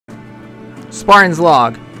Spartan's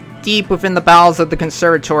log. Deep within the bowels of the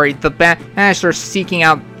conservatory, the Banished are seeking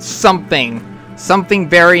out something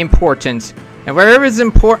very important. And whatever is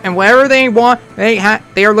important, and whatever they want, they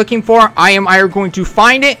are looking for, I am either going to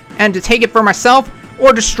find it and to take it for myself,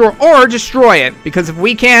 or destroy it. Because if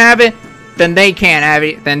we can't have it, then they can't have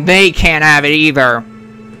it. Then they can't have it either.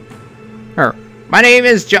 My name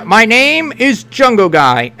is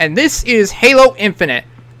Jungoguy, and this is Halo Infinite.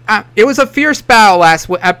 It was a fierce battle last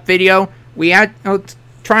video. We had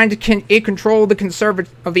trying to control the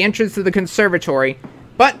entrance to the conservatory,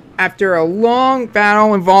 but after a long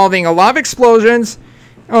battle involving a lot of explosions,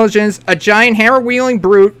 a giant hammer-wielding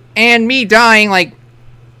brute, and me dying like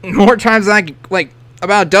more times than like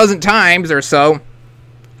about a dozen times or so,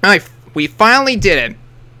 we finally did it.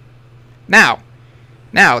 Now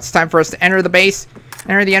it's time for us to enter the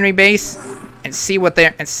enemy base, and see what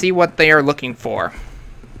they are looking for.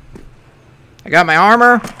 I got my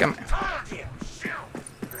armor.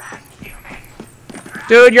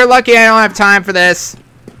 Dude, you're lucky I don't have time for this.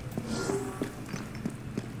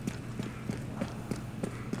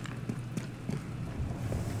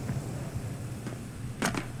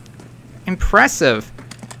 Impressive.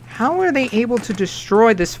 How are they able to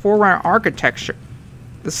destroy this Forerunner architecture?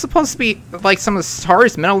 This is supposed to be like some of the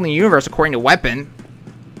hardest metal in the universe, according to Weapon.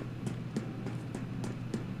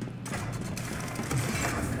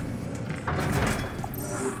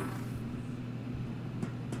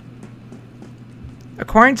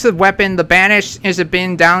 According to the Weapon, the Banished has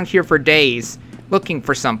been down here for days, looking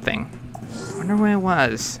for something. I wonder what it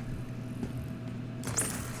was.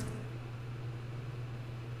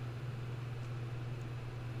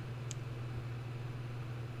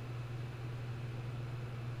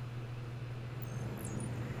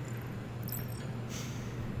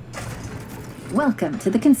 Welcome to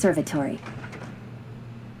the conservatory.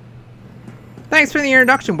 Thanks for the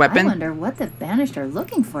introduction, Weapon. I wonder what the Banished are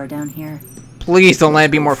looking for down here. Please don't let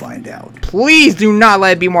it be more. Find out. Please do not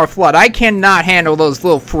let it be more flood. I cannot handle those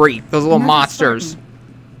little those little monsters.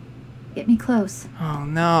 Get me close. Oh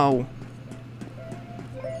no.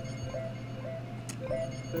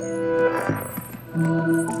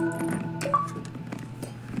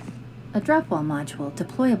 A drop wall module,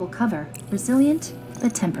 deployable cover, resilient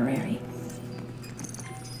but temporary.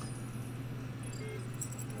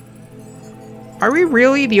 Are we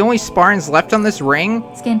really the only Spartans left on this ring?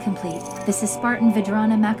 Scan complete. This is Spartan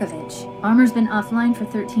Vidrana Makovich. Armor's been offline for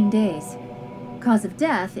 13 days. Cause of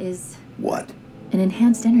death is... What? An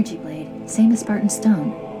enhanced energy blade. Same as Spartan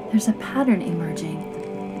Stone. There's a pattern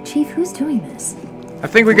emerging. Chief, who's doing this? I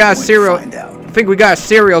think we got a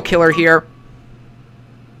serial killer here.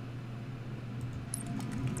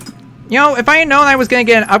 You know, if I had known I was gonna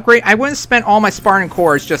get an upgrade, I wouldn't have spent all my Spartan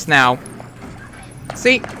cores just now.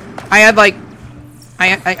 See, I had like...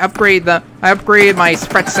 I upgraded my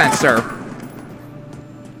threat sensor.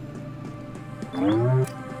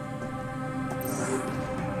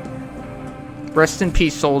 Rest in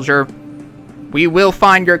peace, soldier. We will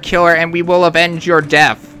find your killer and we will avenge your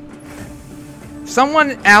death.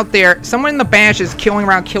 Someone out there, someone in the Banished is killing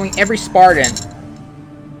every Spartan.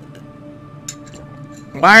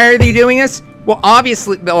 Why are they doing this? Well,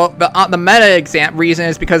 obviously, the meta reason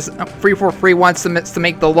is because 343 wants to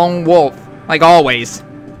make the lone wolf. Like always.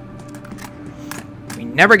 We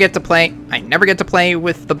never get to play. I never get to play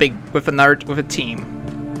with a team.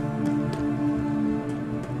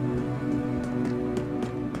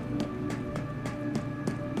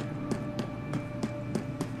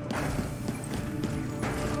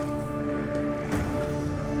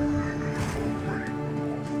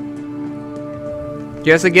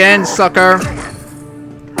 Guess again, sucker.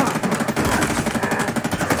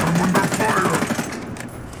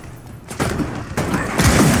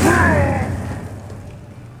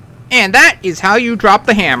 And that is how you drop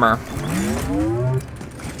the hammer.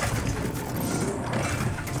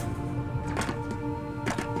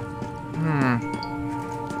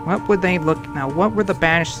 What would they look... Now, what were the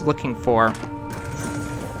Banished looking for?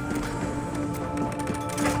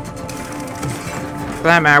 For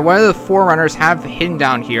that matter, what do the Forerunners have hidden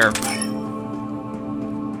down here?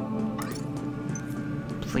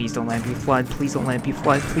 Please don't let it be flood. Please don't let it be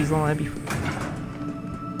flood. Please don't let it be...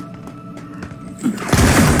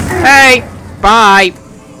 Hey! Bye!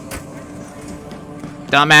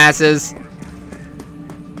 Dumbasses.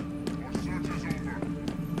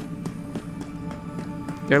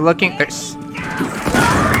 They're looking...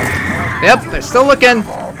 Yep, they're still looking.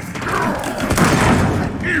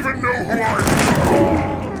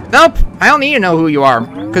 Nope, I don't need to know who you are.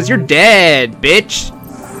 Because you're dead, bitch.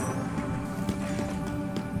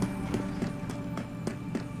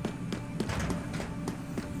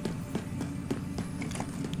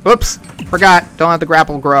 Oops. Forgot. Don't have the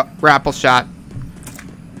grapple shot.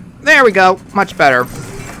 There we go. Much better.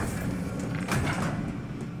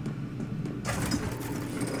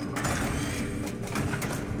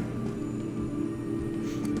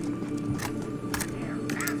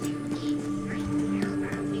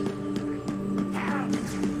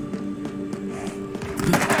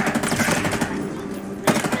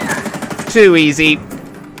 Too easy.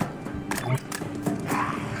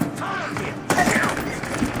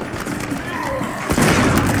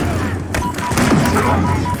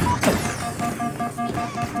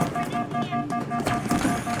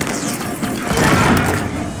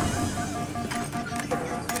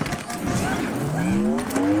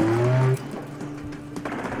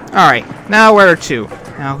 Alright, now where to?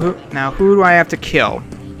 Now who do I have to kill?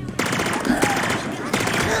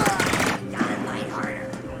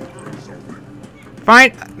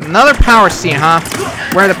 Find another power seed, huh?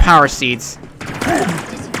 Where are the power seeds?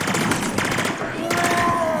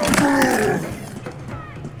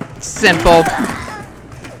 Simple.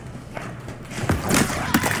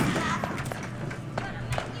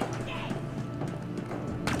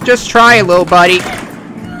 Just try it, little buddy.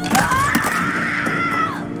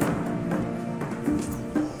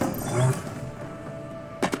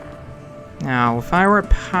 Now, if I were a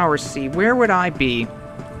power seed, where would I be?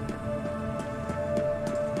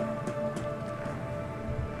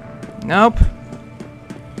 Nope.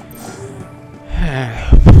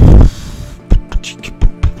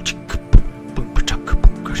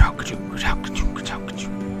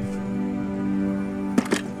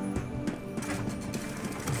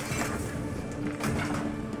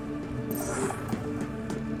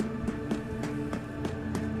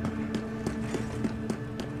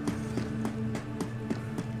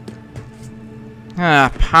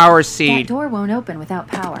 Power seed. That door won't open without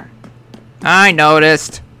power. I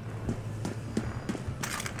noticed.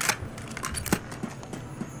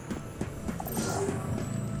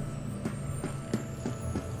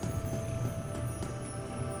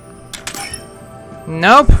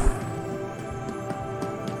 Nope.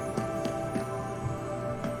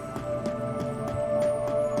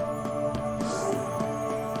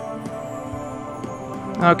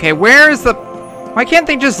 Okay, where is the... Why can't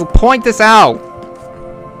they just point this out?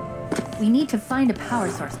 We need to find a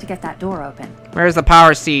power source to get that door open. Where's the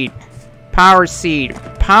power seed? Power seed.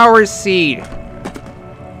 Power seed.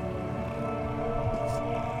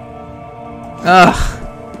 Ugh.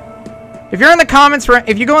 If you're in the comments,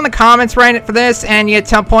 if you go in the comments right for this and you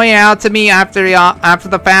point it out to me after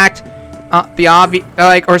the fact, the obvious,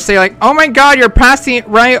 or say like, "Oh my God, you're passing it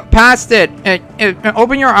right past it.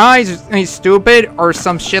 Open your eyes, you stupid," or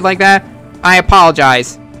some shit like that, I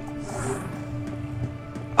apologize.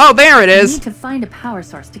 Oh, there it is. We need to find a power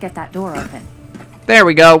source to get that door open. There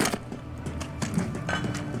we go.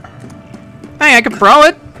 Hey, I can throw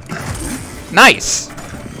it. Nice.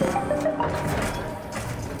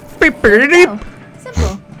 Oh,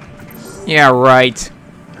 simple. Yeah, right.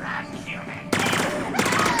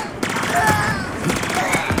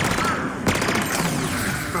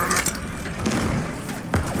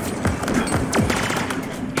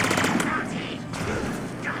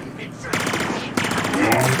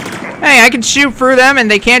 Hey, I can shoot through them and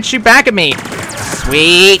they can't shoot back at me.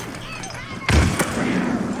 Sweet.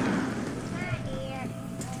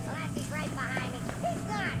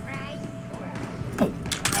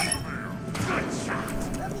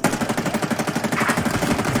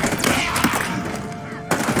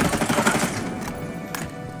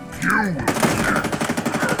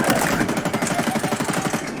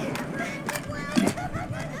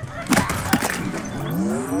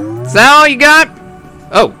 Is that all you got?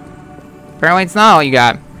 Oh. Apparently it's not all you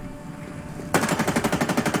got.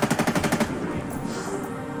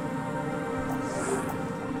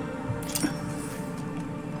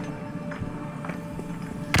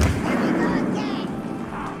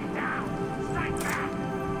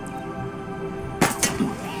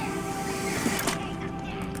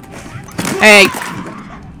 Hey.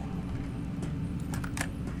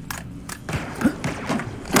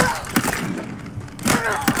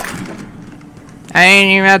 I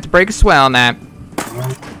didn't even have to break a sweat on that.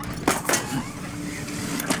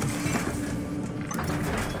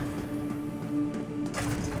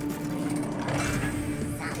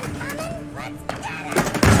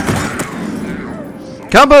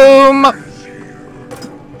 Kaboom!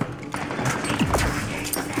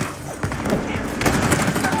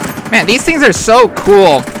 Man, these things are so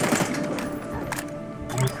cool.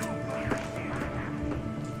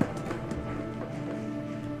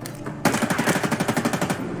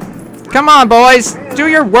 Come on, boys. Do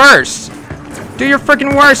your worst. Do your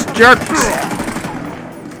freaking worst, jerks.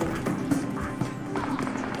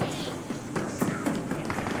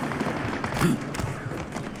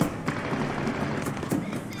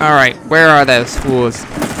 Alright, where are those fools?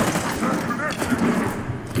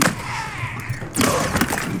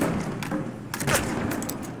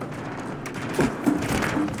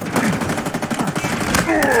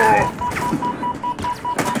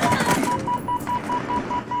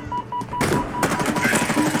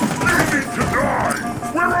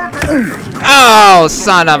 Oh,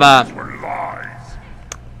 son of a...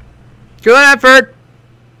 Good effort.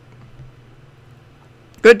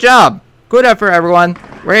 Good job. Good effort, everyone.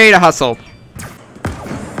 Ready to hustle.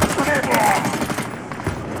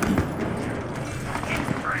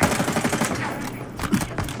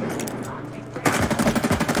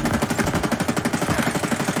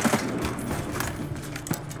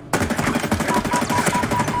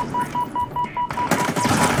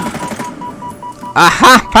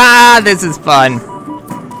 Aha! Ha! This is fun.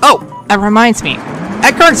 Oh, that reminds me.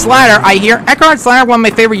 Eckhart Slatter, I hear. Eckhart Slatter, one of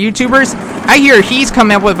my favorite YouTubers. I hear he's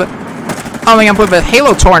coming up with a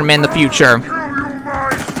Halo tournament in the future.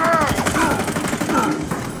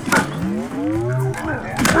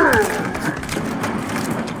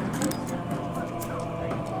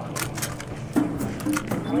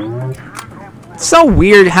 It's so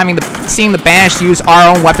weird seeing the Banished use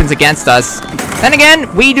our own weapons against us. Then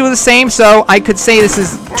again, we do the same, so I could say this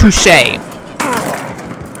is touche.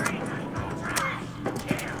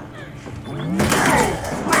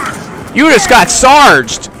 You just got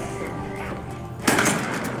sarged!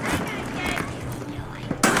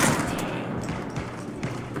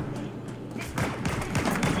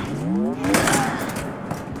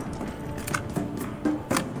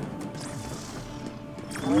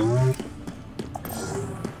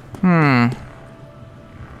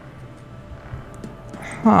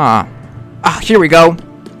 Huh. Ah, here we go.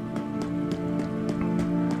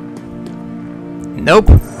 Nope.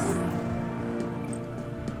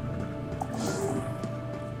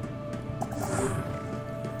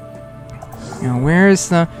 Now, where's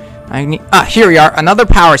the... I need... Ah, here we are. Another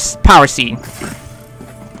power seed.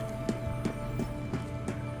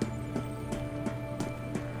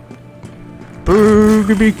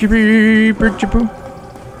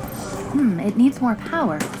 It needs more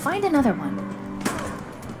power. Find another one.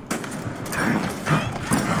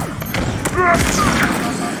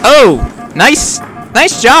 Oh! Nice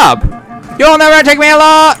job! You'll never take me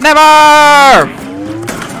along! Never!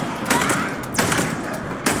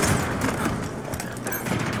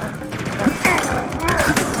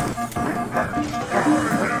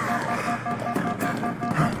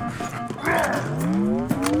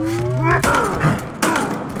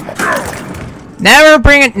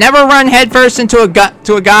 Never run headfirst into a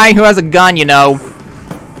guy who has a gun, you know.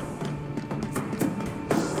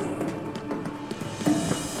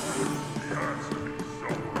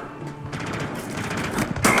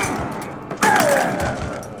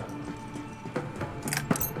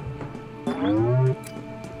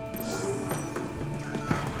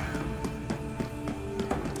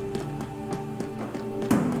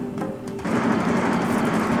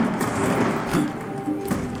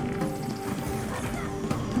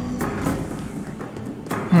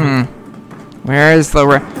 Where is the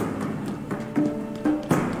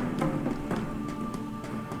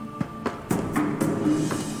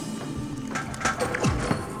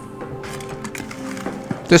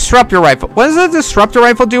disruptor rifle? What does the disruptor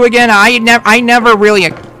rifle do again? I never really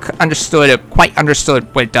quite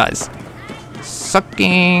understood what it does.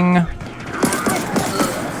 Sucking.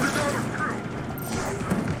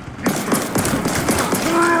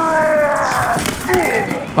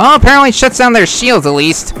 Well, apparently it shuts down their shields at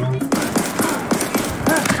least.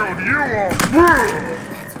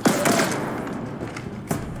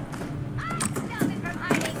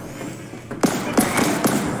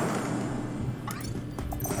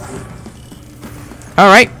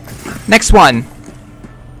 Alright, next one.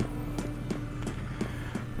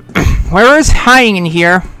 Whoever's hiding in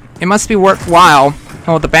here, it must be worthwhile.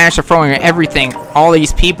 Oh, the Banished are throwing everything, all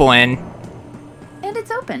these people in. And it's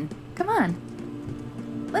open. Come on.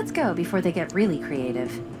 Let's go before they get really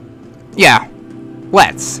creative. Yeah,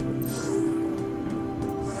 let's.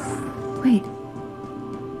 Wait.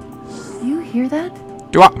 You hear that?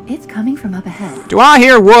 It's coming from up ahead. Do I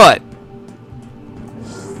hear what?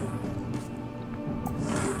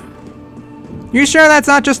 You sure that's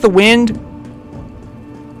not just the wind?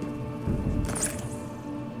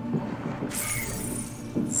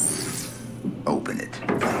 Open it.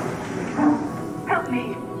 Help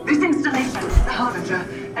me! This installation, the Harbinger,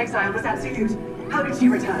 exile was absolute. How did she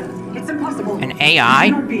return? It's impossible. An AI?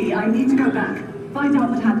 It cannot be. I need to go back. Find out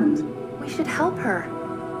what happened. We should help her.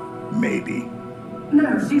 Maybe.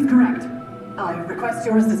 No, she's correct. I request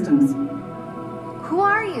your assistance. Who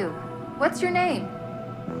are you? What's your name?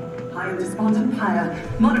 I am Despondent Pyre,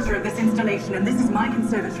 monitor of this installation, and this is my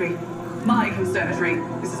conservatory. My conservatory.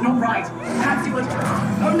 This is not right. Perhaps you would...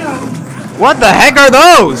 Oh no! What the heck are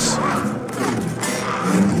those?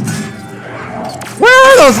 Where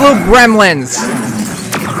are those little gremlins?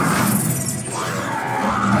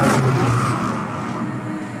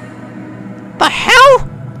 The hell?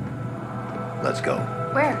 Let's go.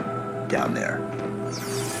 Where? Down there.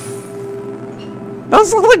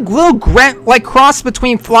 Those look like little like cross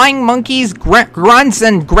between flying monkeys, grunts,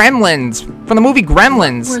 and gremlins from the movie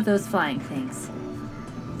Gremlins. What were those flying things?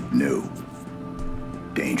 New.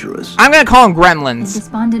 Dangerous. I'm gonna call them And gremlins.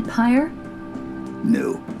 Despondent Pyre?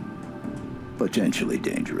 New. Potentially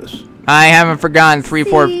dangerous. I haven't forgotten 3,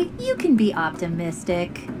 4. See, you can be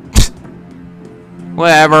optimistic.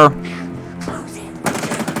 Whatever.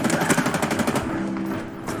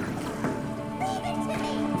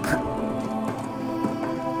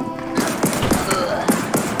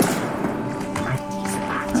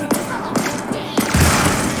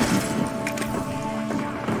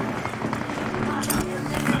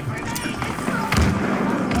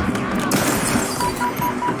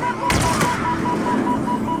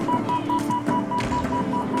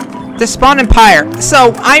 Despondent Pyre.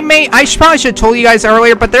 So I probably should have told you guys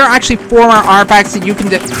earlier, but there are actually 4 more artifacts that you can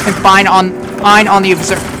find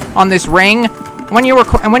on this ring. When you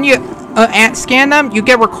scan them, you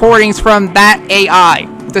get recordings from that AI,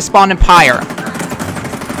 Despondent Pyre.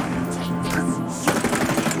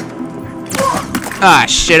 Ah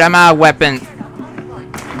shit! I'm out of weapon.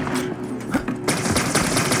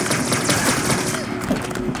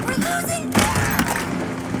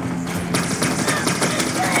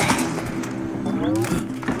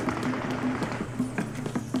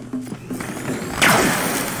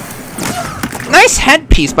 Nice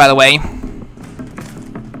headpiece, by the way.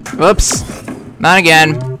 Whoops. Not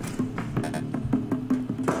again.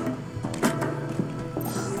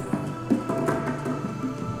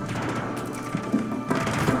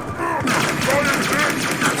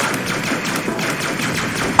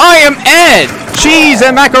 I am Ed! Cheese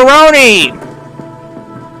and macaroni!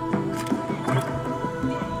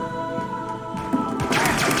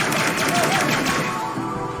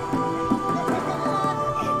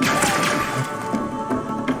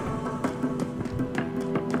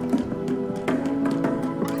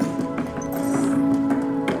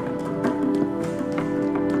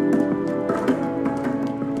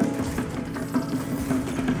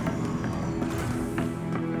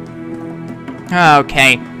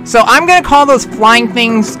 Okay, so I'm gonna call those flying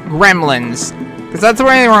things gremlins, because that's what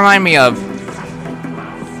they remind me of.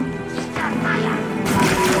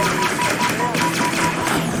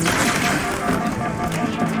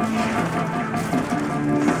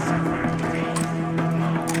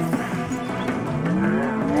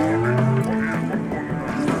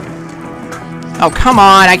 Oh, come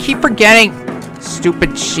on, I keep forgetting.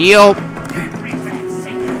 Stupid shield.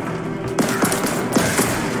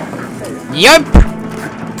 Yep.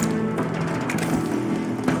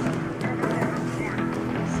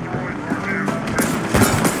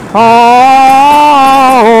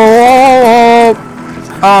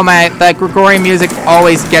 Oh man, that Gregorian music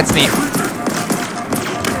always gets me.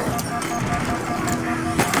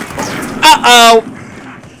 Uh-oh.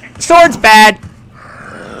 Sword's bad.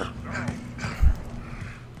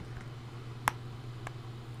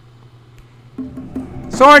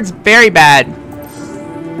 Sword's very bad.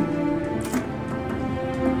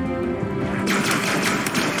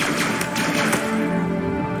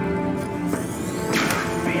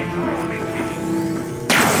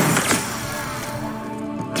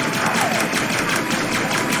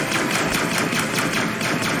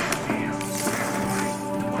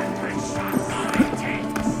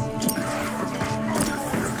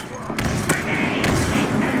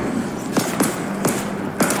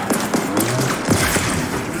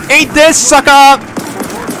 Eat this, sucker!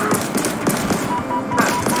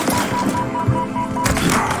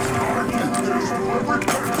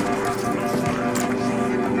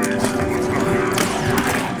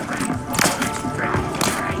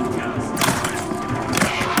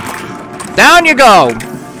 Down you go!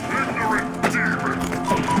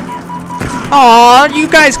 Aw, you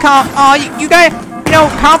guys you guys, you know,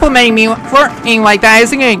 complimenting me, flirting like that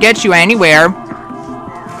isn't gonna get you anywhere.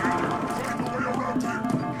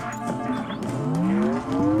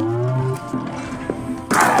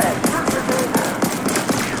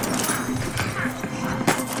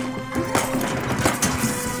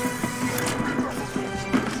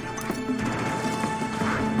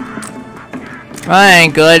 That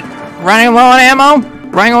ain't good. Running low on ammo?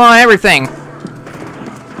 Running low on everything.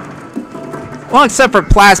 Well, except for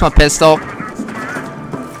plasma pistol.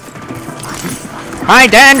 My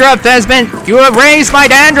dandruff has been... You have raised my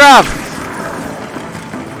dandruff!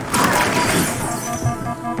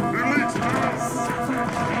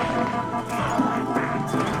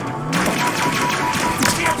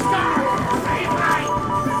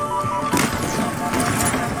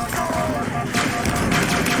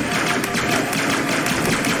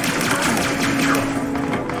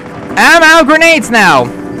 I'm out of grenades now!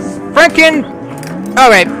 Frickin'... Oh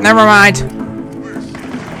wait, never mind.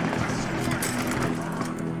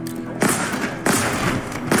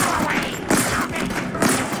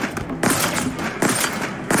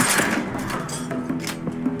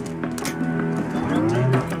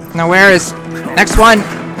 Now where is... Next one!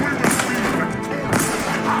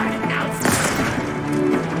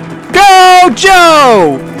 Go,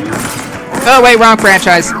 Joe! Oh wait, wrong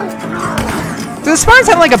franchise. Do the Spartans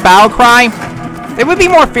have like a battle cry? They would be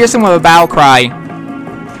more fearsome with a battle cry.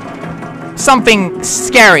 Something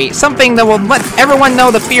scary. Something that will let everyone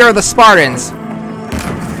know the fear of the Spartans.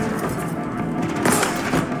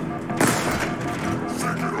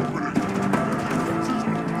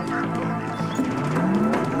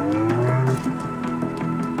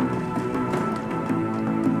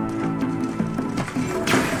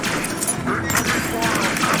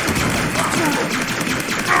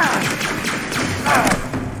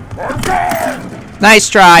 Nice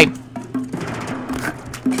try.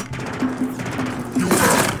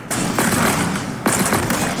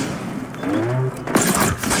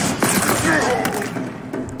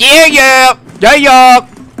 Yeah, yeah, yeah, yeah.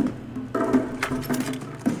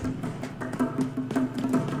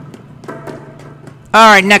 All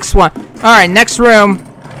right, next one. All right, next room.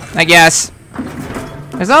 I guess.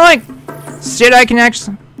 Is that like shit I can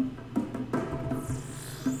actually?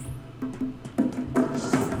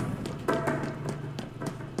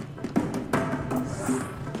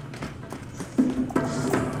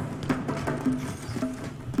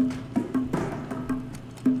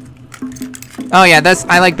 Oh yeah,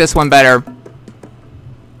 I like this one better.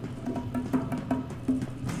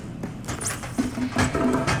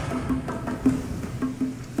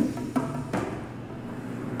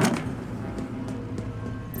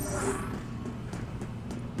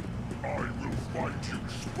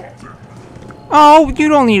 Oh, you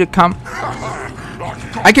don't need to come.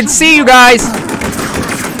 I can see you guys.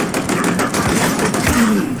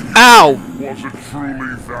 Ow. Was it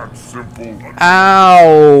truly that simple?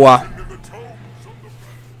 Ow.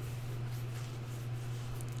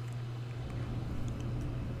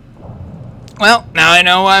 Well, now I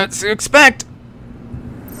know what to expect.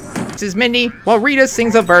 This is Mindy. While Rita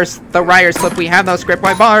sings a verse, the writer slip, we have no script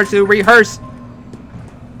by bars to rehearse.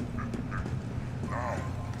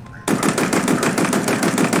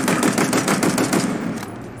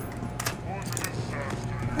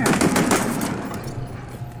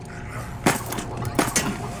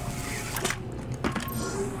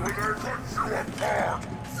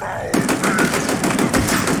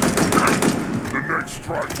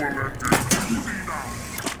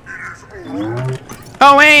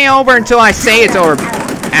 Oh, it ain't over until I say it's over,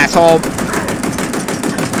 asshole.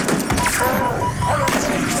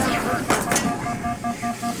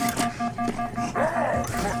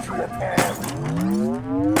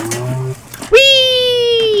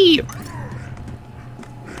 Whee!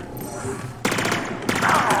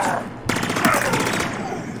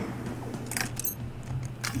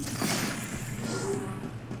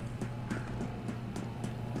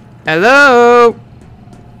 Hello?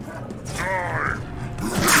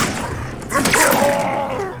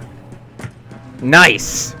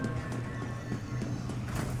 Nice.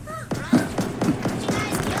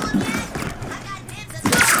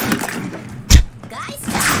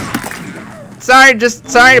 Sorry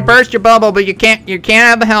to burst your bubble, but you can't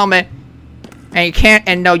have the helmet. And you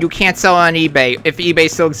can't sell it on eBay if eBay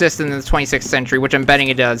still exists in the 26th century, which I'm betting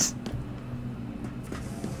it does.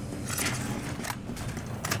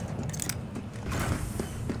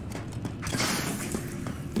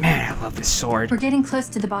 Man, I love this sword. We're getting close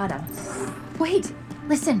to the bottom. Wait,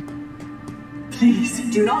 listen. Please,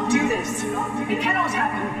 do not do this. It cannot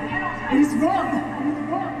happen. It is wrong.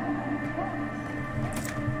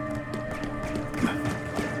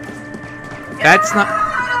 That's not...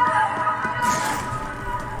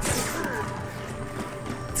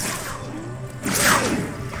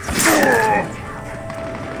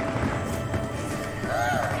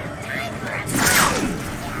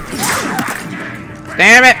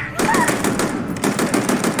 Damn it!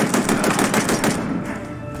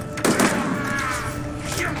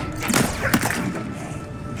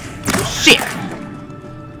 Shit!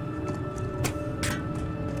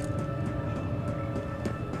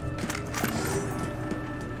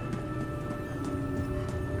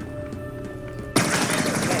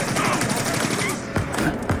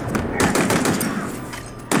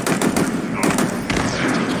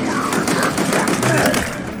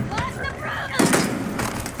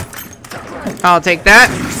 I'll take that.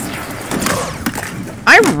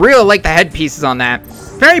 I really like the headpieces on that.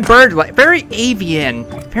 Very bird-like, very avian,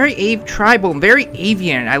 very tribal, very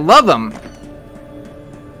avian. I love them.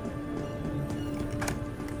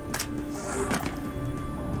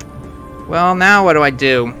 Well, now what do I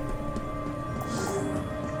do?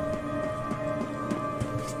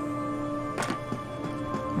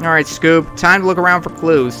 Alright, Scoop. Time to look around for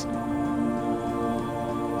clues.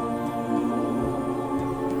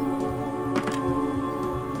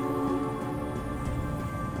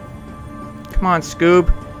 Come on, Scoop.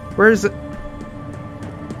 Where's it?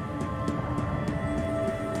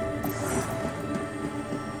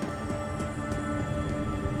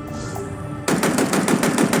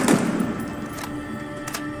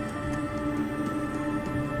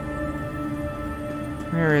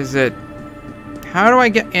 Where is it? How do I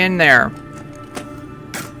get in there?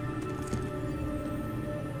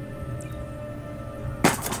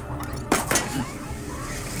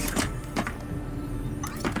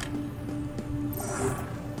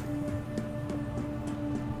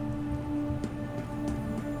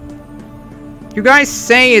 You guys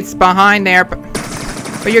say it's behind there,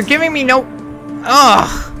 but you're giving me no...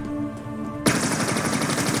 Ugh!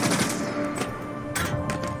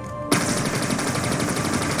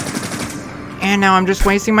 And now I'm just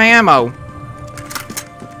wasting my ammo.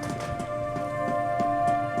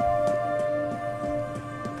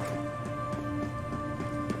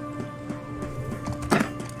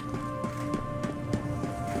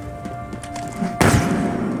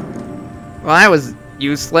 Well, that was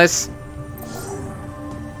useless.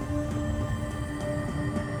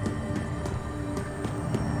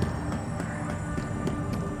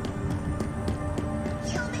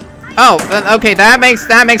 Oh, okay, that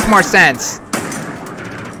makes more sense.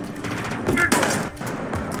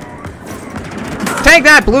 Take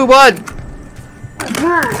that, blue blood!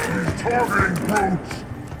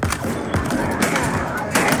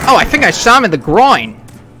 Oh, I think I shot him in the groin.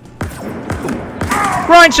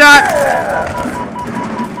 Groin shot!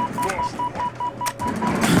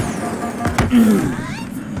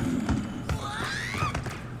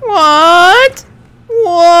 What?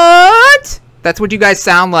 What? That's what you guys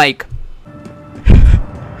sound like.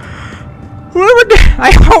 Whoever,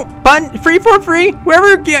 I hope, free for free.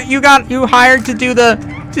 Whoever you hired to do the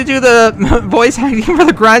voice acting for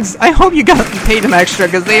the grunts, I hope you got paid them extra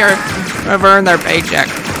because they have earned their paycheck.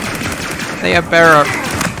 They have better.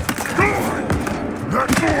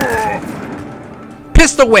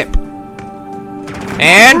 Pistol whip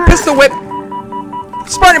and pistol whip.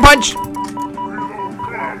 Spartan punch.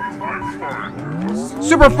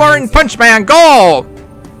 Super Spartan punch, man. Go.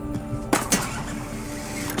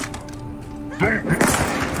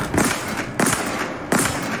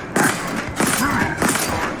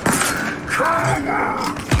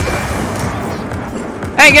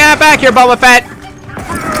 Hey, get back here, Boba Fett!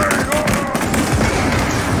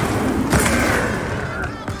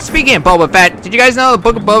 Speaking of Boba Fett, did you guys know the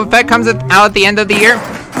Book of Boba Fett comes out at the end of the year?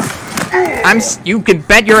 You can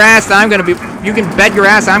bet your ass that I'm gonna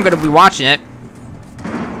be watching it.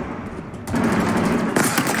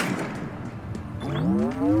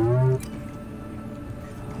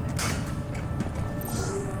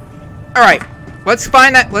 All right, let's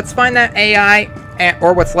find that AI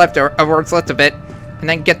or what's left of it, and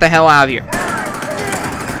then get the hell out of here.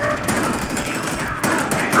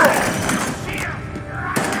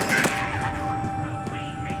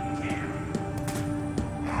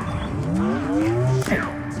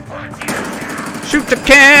 Shoot to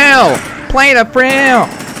kill, play to frill.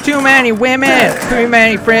 Too many women, too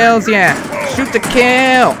many frills, yeah. Shoot to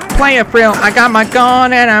kill, play a frill. I got my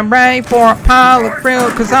gun and I'm ready for a pile of frill,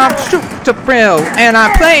 cause I'm shoot to frill and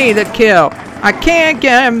I play to kill. I can't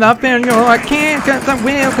get nothing, no, I can't get the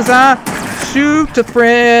will, cause I shoot to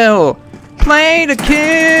frill, play to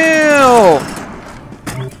kill.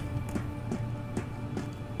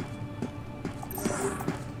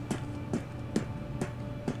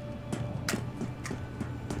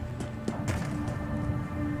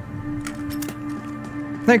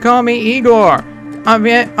 They call me Igor. I'm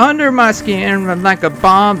under my skin I'm like a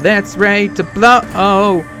bomb that's ready to blow.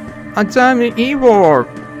 Oh, I'm telling you, Igor.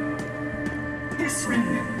 This ring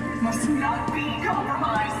must not be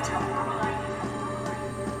compromised.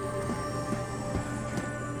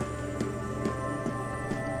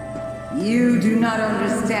 You do not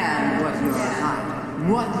understand what you are hiding,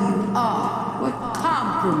 what you are, what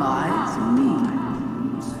compromise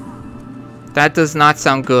means. That does not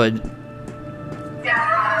sound good.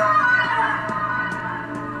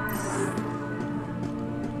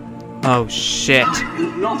 Oh shit. I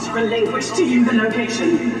will not relinquish to you the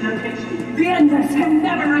location. The Endless can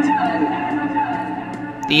never return.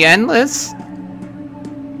 The Endless?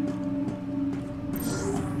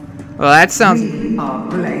 Well, that sounds... We are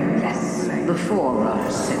blameless. The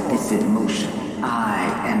Forerunners set this in motion. I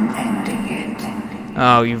am ending it.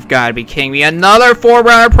 Oh, you've got to be kidding me. Another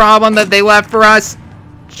Forerunner problem that they left for us.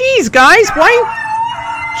 Jeez, guys,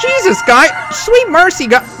 why... Jesus, guys. Sweet mercy,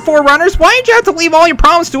 Forerunners. Why did you have to leave all your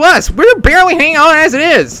problems to us? We're barely hanging on as it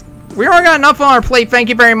is. We already got enough on our plate, thank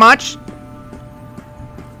you very much.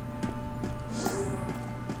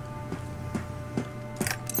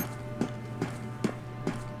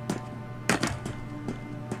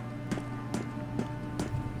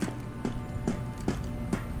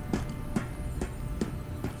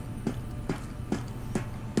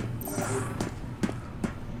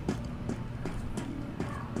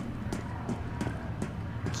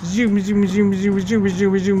 Zoom, zoom, zoom, zoom, zoom,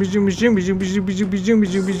 zoom, zoom, zoom, zoom, zoom, zoom, zoom,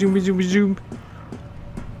 zoom, zoom, zoom, zoom.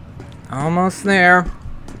 Almost there.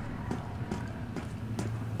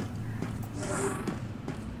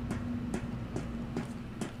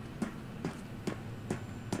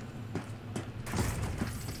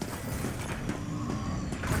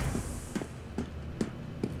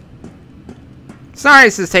 Sorry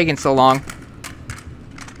this is taking so long.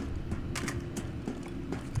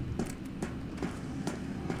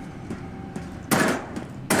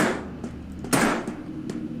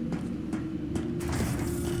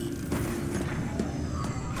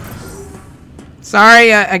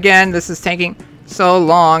 Sorry, again, this is taking so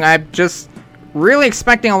long. I'm just really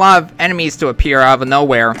expecting a lot of enemies to appear out of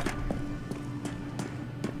nowhere.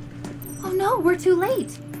 Oh no, we're too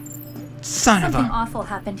late. Son of a... Something awful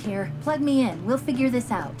happened here. Plug me in. We'll figure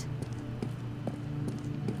this out.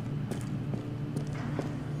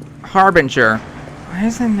 Harbinger. Why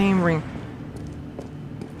does the name ring?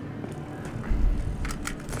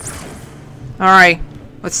 Alright,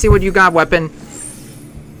 let's see what you got, weapon.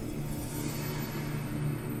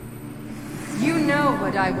 You know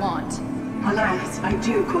what I want. Alas, I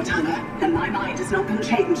do, Cortana, and my mind has not been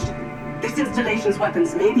changed. This installation's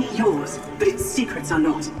weapons may be yours, but its secrets are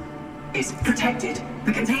not. It's protected,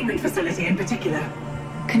 the containment facility in particular.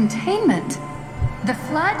 Containment? The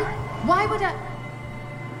Flood? Why would I...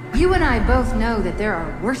 You and I both know that there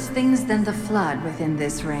are worse things than the Flood within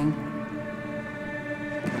this ring.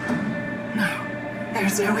 No,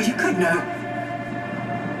 there's no way you could know.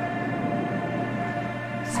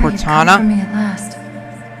 So you've come Cortana? for me at last.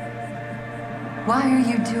 Why are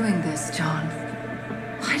you doing this, John?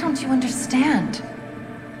 Why don't you understand?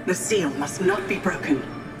 The seal must not be broken.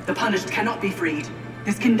 The punished cannot be freed.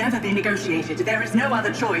 This can never be negotiated. There is no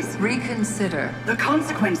other choice. Reconsider. The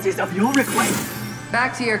consequences of your request.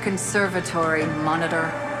 Back to your conservatory, Monitor.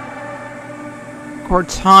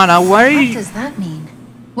 Cortana, what are What you... does that mean?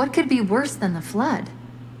 What could be worse than the Flood?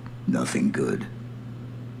 Nothing good.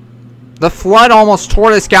 The Flood almost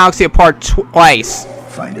tore this galaxy apart twice.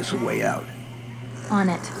 Find us a way out. On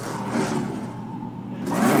it.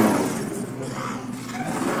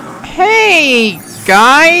 Hey,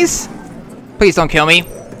 guys! Please don't kill me.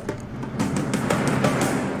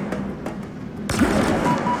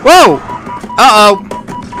 Whoa! Uh-oh.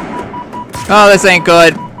 Oh, this ain't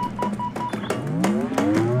good.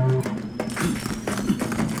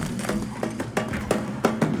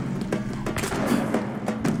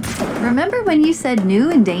 Remember when you said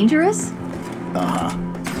new and dangerous? Uh-huh.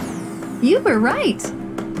 You were right.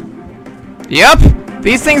 Yep.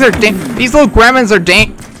 These things are these little gremlins are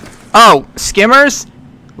Oh, skimmers?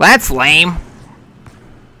 That's lame.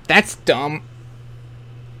 That's dumb.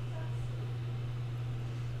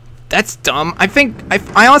 That's dumb.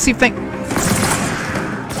 I honestly think...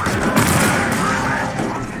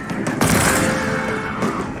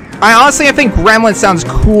 I think Gremlin sounds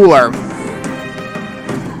cooler.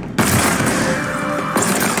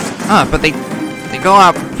 But they go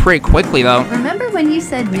out pretty quickly, though. Remember when you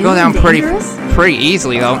said They new go down and dangerous? pretty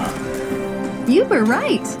easily, though. You were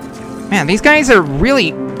right. Man, these guys are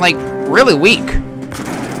really, like, really weak.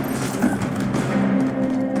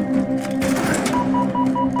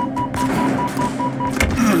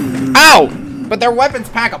 Ow! But their weapons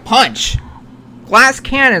pack a punch. Glass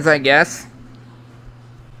cannons, I guess.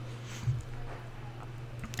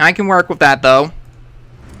 I can work with that, though.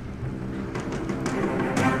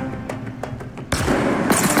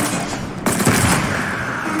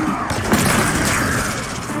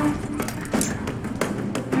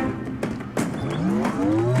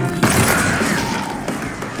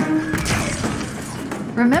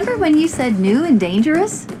 Remember when you said new and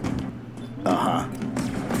dangerous? Uh-huh.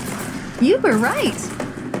 You were right.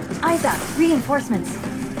 Isaac, reinforcements.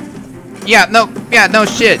 Yeah, no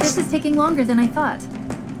shit. This is taking longer than I thought.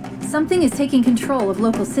 Something is taking control of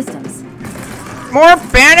local systems. More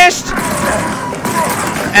Banished?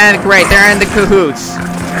 And great, they're in the cahoots.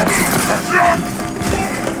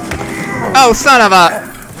 Oh, son of a...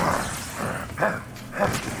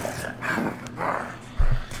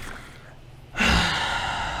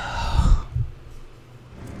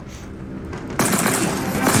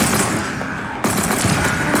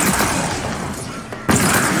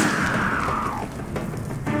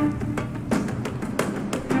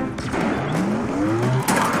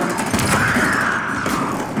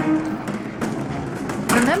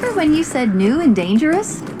 Remember when you said new and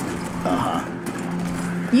dangerous? Uh-huh.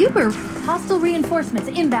 Uber, hostile reinforcements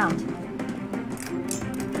inbound.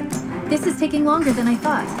 This is taking longer than I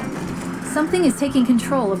thought. Something is taking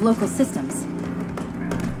control of local systems.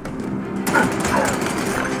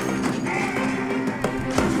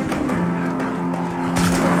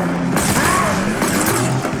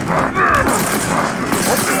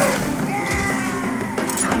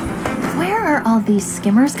 Where are all these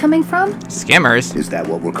skimmers coming from? Skimmers? Is that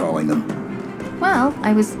what we're calling them? Well,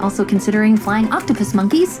 I was also considering flying octopus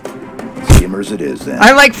monkeys. Skimmers it is, then.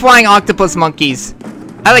 I like flying octopus monkeys.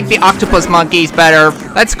 I like the octopus monkeys better.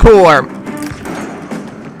 That's cooler.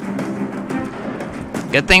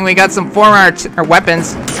 Good thing we got some former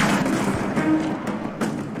weapons.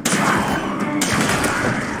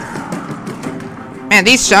 Man,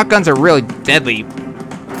 these shotguns are really deadly.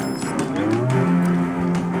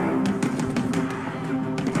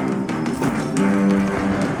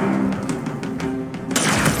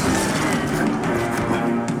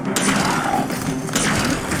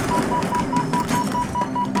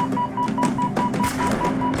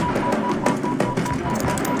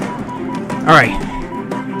 Alright.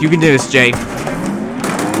 You can do this, Jay.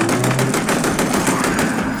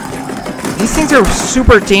 These things are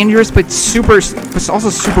super dangerous, but also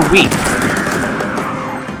super weak.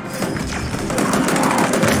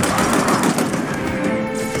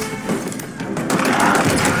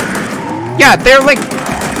 Yeah, they're like...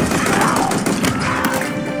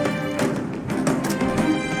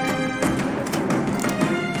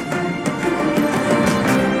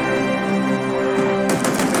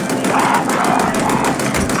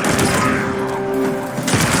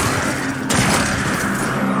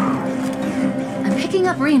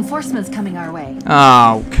 Reinforcements coming our way.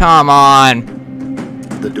 Oh, come on.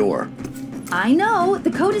 The door. I know.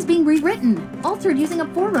 The code is being rewritten, altered using a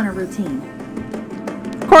Forerunner routine.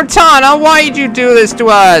 Cortana, why did you do this to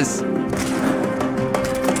us?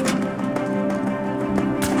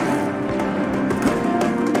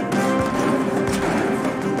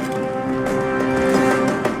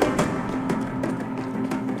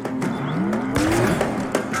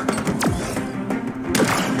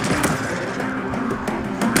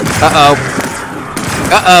 Uh-oh.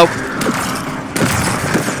 Uh-oh.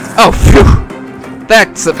 Oh, phew.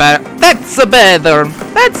 That's a better. That's a better.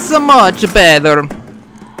 That's a much better.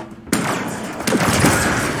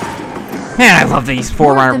 Man, I love these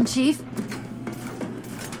Forerunner. Them, Chief.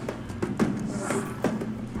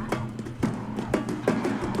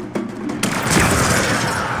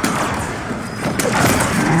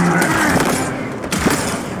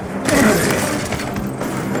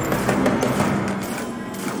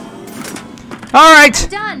 Alright!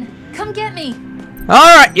 Done! Come get me!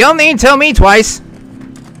 Alright, you'll need to tell me twice.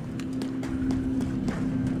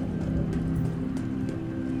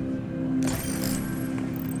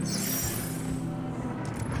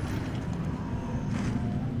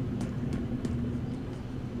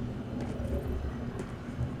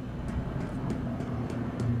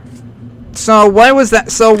 So what was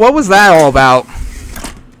that all about?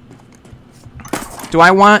 Do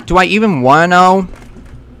I even want to know?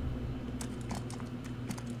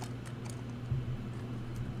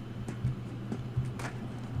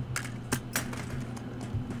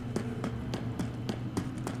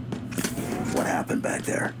 What happened back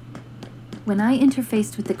there? When I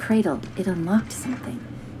interfaced with the cradle, it unlocked something.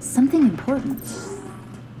 Something important.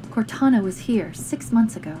 Cortana was here 6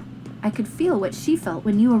 months ago. I could feel what she felt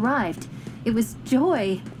when you arrived. It was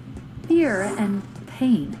joy, fear, and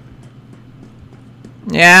pain.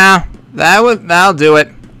 Yeah, that'll do it.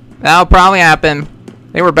 That'll probably happen.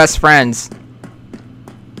 They were best friends.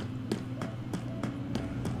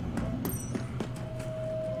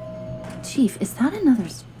 Chief, is that another...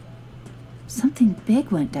 Something big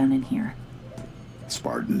went down in here.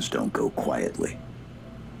 Spartans don't go quietly.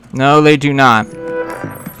 No, they do not.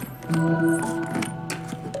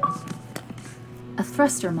 A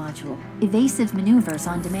thruster module. Evasive maneuvers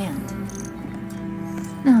on demand.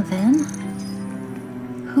 Now then,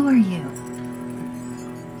 who are you?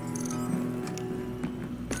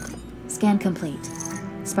 Scan complete.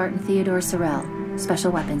 Spartan Theodore Sorrell,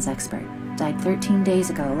 Special Weapons Expert. died 13 days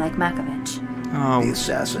ago, like Makovich. Oh. The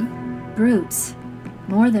assassin? Brutes.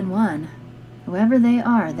 More than one. Whoever they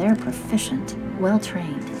are, they're proficient,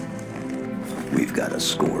 well-trained. We've got a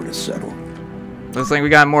score to settle. Looks like we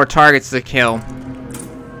got more targets to kill.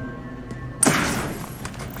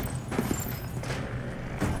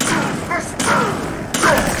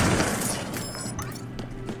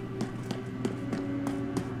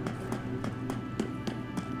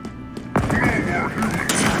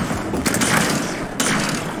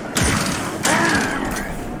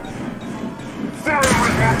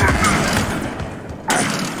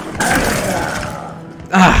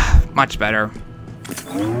 Ah, much better.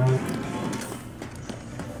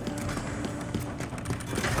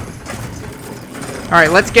 All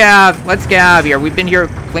right, let's get out of here. We've been here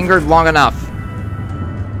lingered long enough.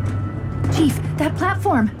 Chief, that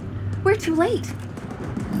platform. We're too late.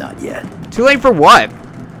 Not yet. Too late for what?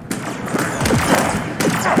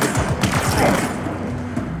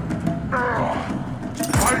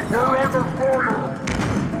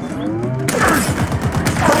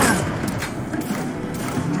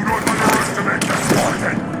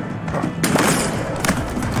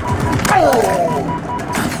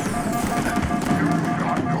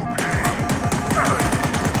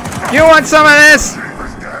 You want some of this?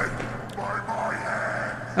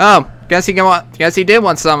 Oh, guess he did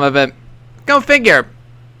want some of it. Go figure.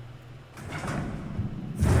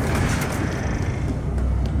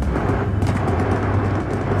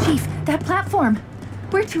 Chief, that platform.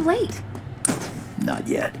 We're too late. Not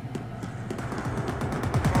yet.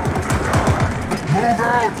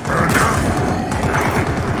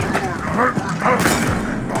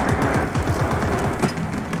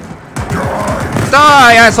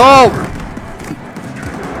 Die, asshole!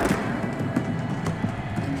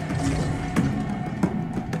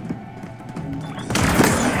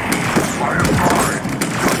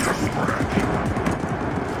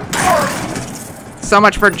 So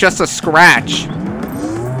much for just a scratch.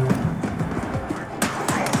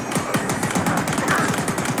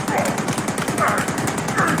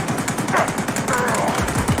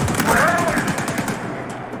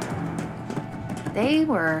 They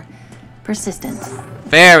were persistent.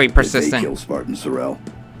 Very Did they persistent. kill Spartan Sorrel?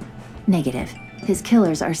 Negative. His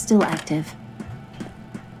killers are still active.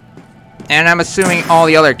 And I'm assuming all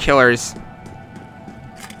the other killers.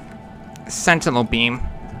 Sentinel beam.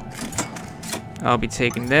 I'll be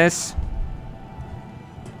taking this.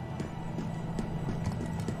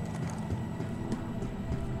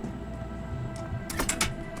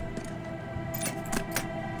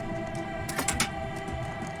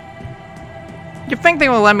 You'd think they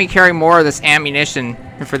will let me carry more of this ammunition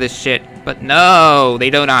for this shit, but no, they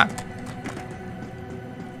do not.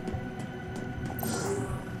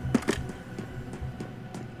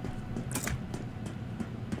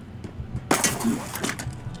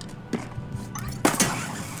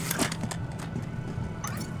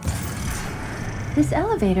 This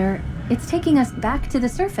elevator, it's taking us back to the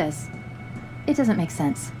surface. It doesn't make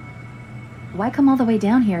sense. Why come all the way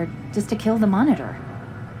down here just to kill the monitor?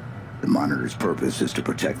 The monitor's purpose is to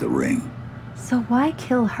protect the ring. So why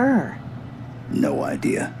kill her? No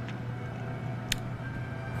idea.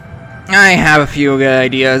 I have a few good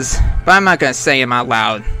ideas, but I'm not gonna say them out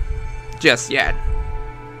loud just yet.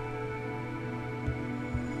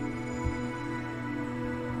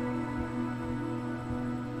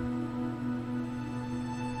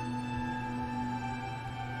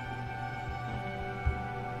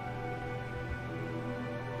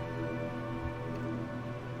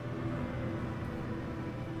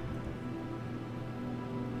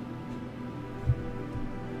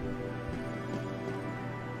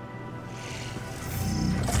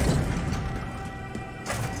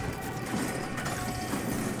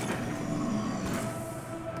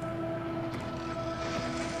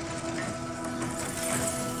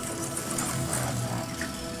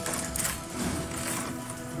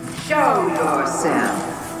 Show yourself.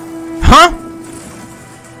 Huh?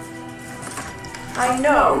 I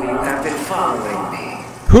know you have been following me.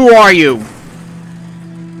 Who are you?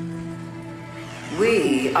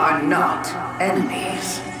 We are not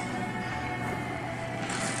enemies.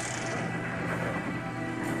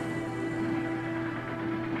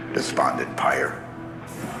 Despondent pyre.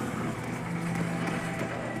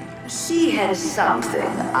 She has something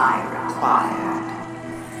I required.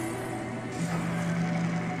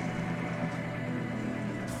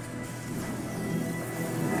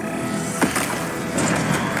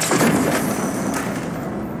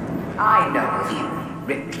 I know of you,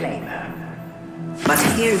 Reclaimer. But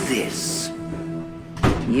hear this.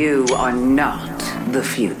 You are not the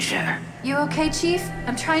future. You okay, Chief?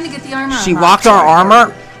 I'm trying to get the armor She unlocked. locked our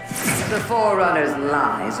armor? The Forerunner's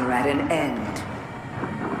lies are at an end.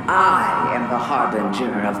 I am the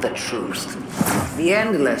Harbinger of the truth. The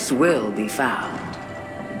Endless will be found.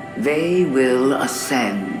 They will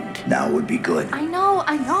ascend. Now would be good. I know.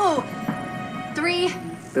 3,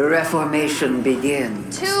 The Reformation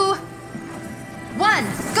begins. 2, 1,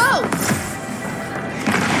 go!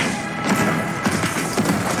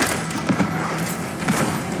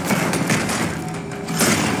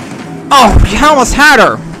 Oh, you almost had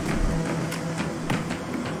her!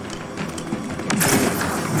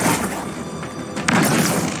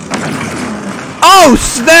 Oh,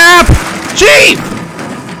 snap! Chief!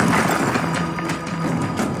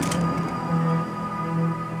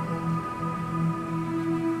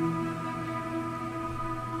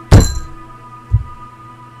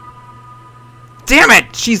 Damn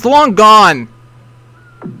it! She's long gone!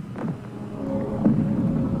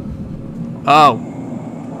 Oh.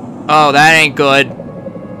 Oh, that ain't good.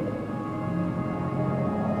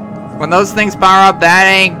 When those things power up, that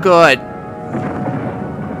ain't good.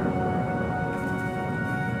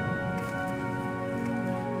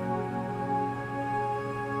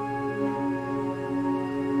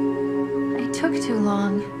 I took too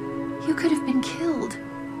long. You could have been killed.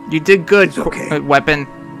 You did good, It's okay. weapon.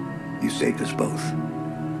 You saved us both.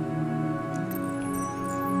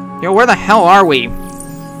 Yo, where the hell are we?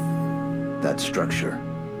 That structure.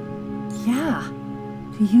 Yeah.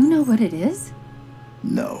 Do you know what it is?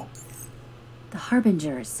 No. The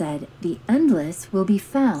Harbinger said the Endless will be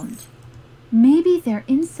found. Maybe they're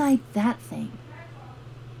inside that thing.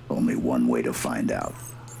 Only one way to find out.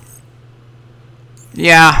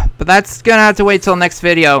 Yeah, but that's gonna have to wait till next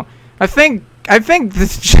video. I think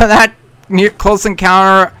this, that close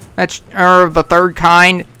encounter of the third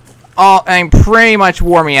kind, pretty much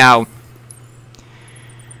wore me out.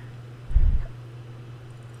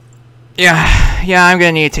 Yeah, I'm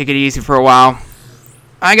gonna need to take it easy for a while.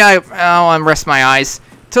 I gotta rest my eyes.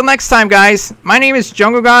 Till next time, guys. My name is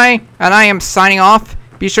Jungoguy, and I am signing off.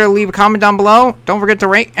 Be sure to leave a comment down below. Don't forget to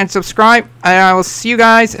rate and subscribe. And I will see you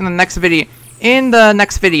guys in the next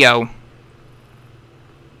video.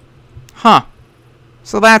 Huh.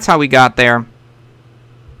 So that's how we got there.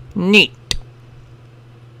 Neat.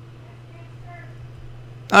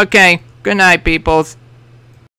 Okay. Good night, peoples.